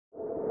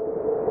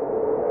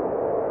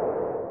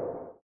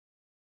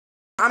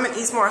I'm an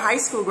Eastmoor High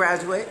School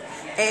graduate,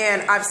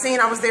 and I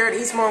was there at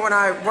Eastmoor when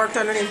I worked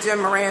underneath Jim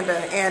Miranda,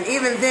 and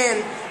even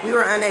then we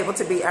were unable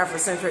to beat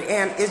Africentric,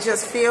 and it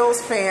just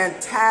feels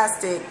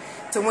fantastic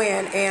to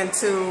win and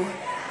to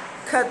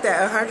cut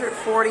that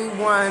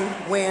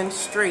 141 win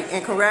streak.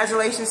 And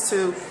congratulations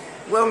to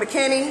Will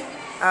McKinney,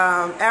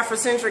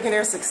 Africentric, and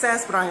their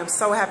success, but I am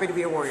so happy to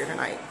be a Warrior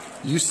tonight.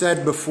 You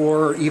said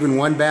before even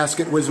one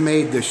basket was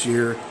made this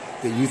year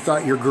that you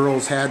thought your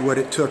girls had what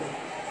it took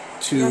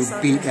to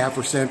beat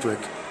Africentric.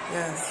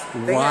 Yes.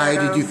 Why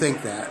did you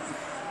think that?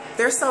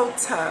 They're so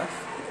tough.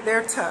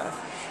 They're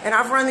tough. And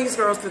I've run these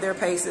girls through their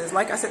paces.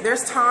 Like I said,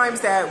 there's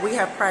times that we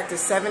have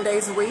practiced 7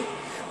 days a week.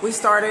 We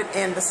started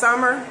in the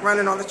summer,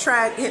 running on the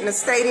track, hitting the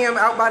stadium,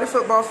 out by the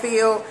football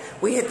field.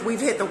 We've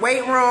hit the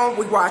weight room,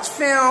 we watch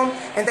film,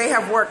 and they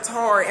have worked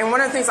hard. And one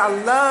of the things I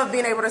love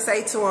being able to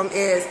say to them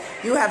is,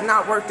 you have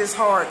not worked this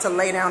hard to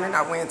lay down and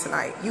not win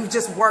tonight. You've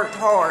just worked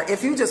hard.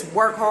 If you just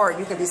work hard,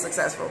 you can be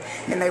successful.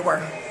 And they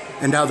were.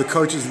 And now the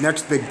coach's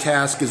next big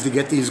task is to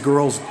get these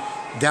girls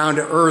down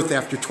to earth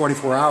after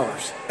 24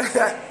 hours.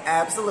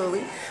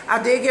 Absolutely.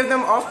 I did give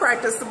them off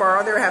practice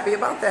tomorrow. They're happy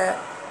about that.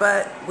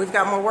 But we've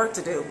got more work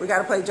to do. We got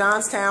to play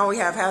Johnstown. We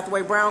have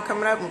Hathaway Brown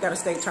coming up. We've got a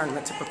state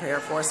tournament to prepare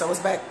for. So it's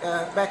back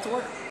to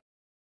work.